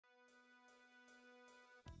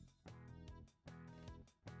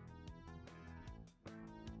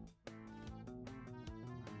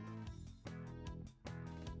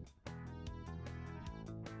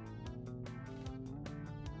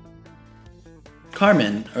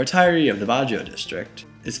Carmen, a retiree of the Baggio district,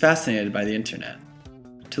 is fascinated by the internet.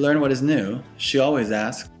 To learn what is new, she always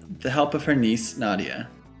asks the help of her niece, Nadia.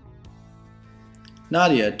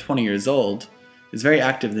 Nadia, 20 years old, is very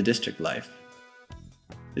active in the district life.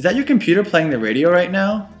 Is that your computer playing the radio right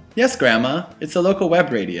now? Yes, Grandma, it's a local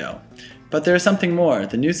web radio. But there is something more,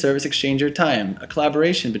 the new service Exchanger Time, a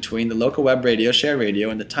collaboration between the local web radio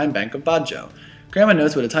ShareRadio and the timebank of Baggio. Grandma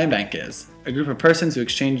knows what a timebank is, a group of persons who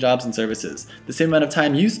exchange jobs and services. The same amount of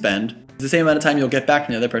time you spend is the same amount of time you'll get back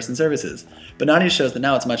from the other person's services. But Nadia shows that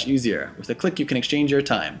now it's much easier. With a click you can exchange your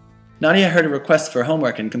time. Nadia heard a request for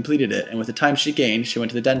homework and completed it, and with the time she gained, she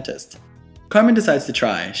went to the dentist. Carmen decides to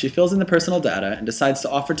try. She fills in the personal data and decides to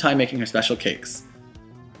offer time making her special cakes.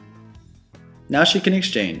 Now she can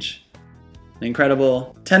exchange. An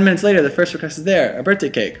incredible 10 minutes later, the first request is there, a birthday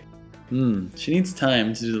cake. She needs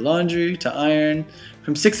time to do the laundry, to iron.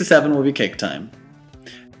 From 6 to 7 will be cake time.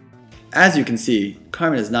 As you can see,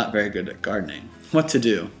 Carmen is not very good at gardening. What to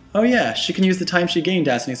do? Oh yeah, she can use the time she gained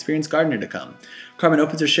to ask an experienced gardener to come. Carmen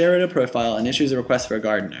opens her ShareRadio profile and issues a request for a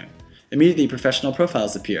gardener. Immediately, professional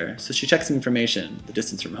profiles appear, so she checks some information, the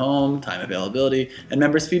distance from home, time availability, and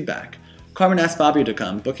members' feedback. Carmen asks Fabio to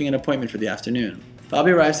come, booking an appointment for the afternoon.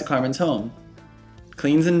 Fabio arrives to Carmen's home,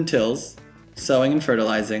 cleans and tills, sowing and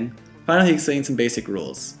fertilizing. Finally, he explains some basic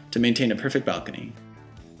rules to maintain a perfect balcony.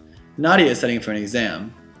 Nadia is studying for an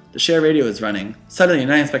exam. The ShareRadio is running. Suddenly,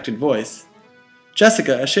 an unexpected voice.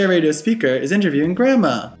 Jessica, a ShareRadio speaker, is interviewing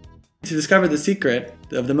Grandma to discover the secret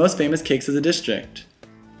of the most famous cakes of the district.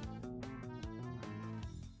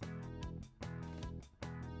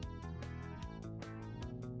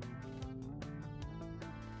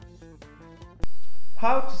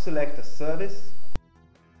 How to select a service?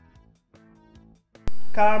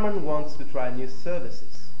 Carmen wants to try new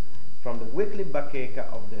services. From the weekly bacheca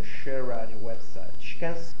of the ShareRadio website, she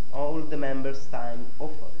can see all the members' time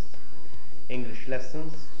offers. English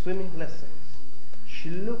lessons, swimming lessons. She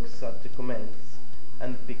looks at the comments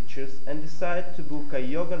and pictures and decides to book a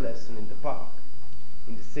yoga lesson in the park.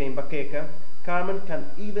 In the same bacheca, Carmen can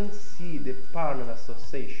even see the partner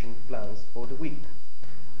association plans for the week.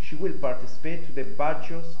 She will participate to the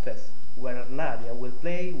Baggio Fest, where Nadia will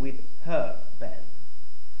play with her band.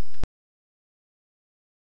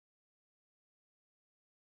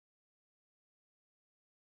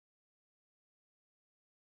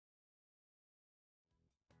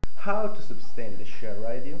 How to sustain the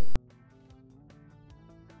ShareRadio?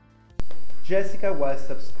 Jessica, while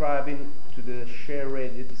subscribing to the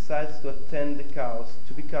ShareRadio, decides to attend the course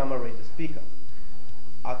to become a radio speaker.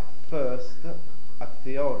 At first, a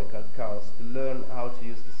theoretical course to learn how to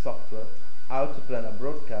use the software, how to plan a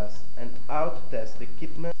broadcast, and how to test the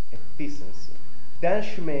equipment efficiency. Then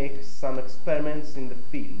she makes some experiments in the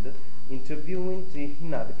field, interviewing the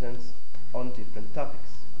inhabitants on different topics.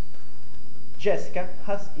 Jessica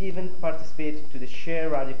has even participated to the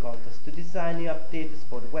ShareRadio contest to design new updates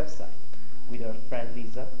for the website. With her friend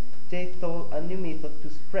Lisa, they thought a new method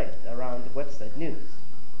to spread around the website news.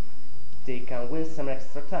 They can win some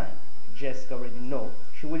extra time. Jessica already knows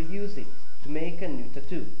she will use it to make a new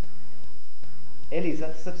tattoo.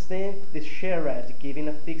 Elisa sustains the ShareRadio, giving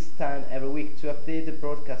a fixed time every week to update the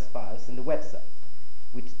broadcast files in the website.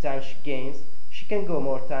 With the time she gains, she can go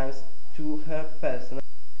more times to her personal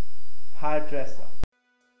hairdresser.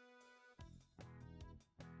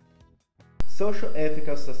 Social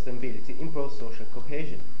ethical sustainability improves social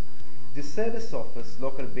cohesion. The service offers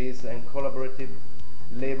local-based and collaborative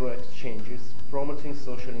labor exchanges, promoting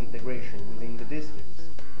social integration within the districts.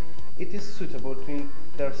 It is suitable to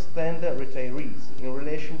understand retirees in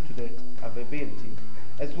relation to their availability,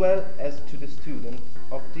 as well as to the students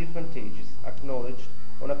of different ages acknowledged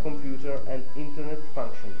on a computer and internet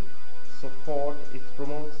functioning. So forth, it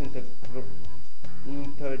promotes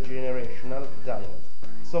intergenerational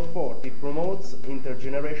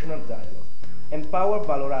dialogue. Empower,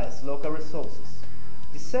 valorize local resources.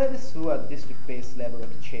 The service through a district-based labor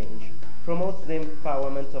exchange promotes the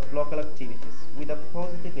empowerment of local activities with a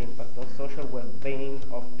positive impact on social well-being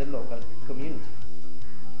of the local community.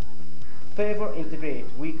 Favor, integrate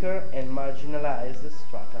weaker and marginalized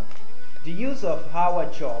strata. The use of our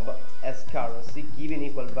job as currency, giving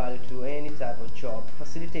equal value to any type of job,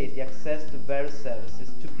 facilitates the access to various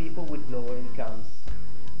services to people with lower incomes.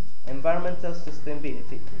 Environmental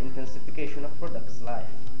sustainability, intensification of products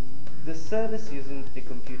life. The service using the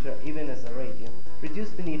computer, even as a radio,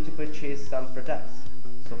 reduces the need to purchase some products,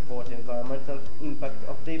 support the environmental impact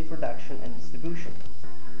of their production and distribution.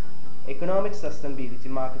 Economic sustainability,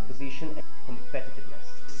 market position and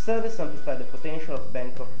competitiveness. The service amplifies the potential of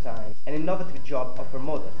Bank of Time, an innovative job offer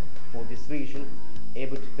model. For this reason,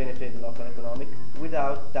 able to penetrate the local economic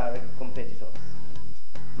without direct competitors.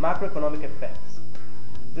 Macroeconomic effects.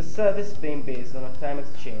 The service being based on a time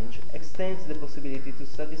exchange extends the possibility to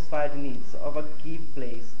satisfy the needs of a given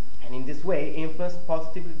place and in this way influence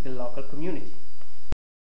positively the local community.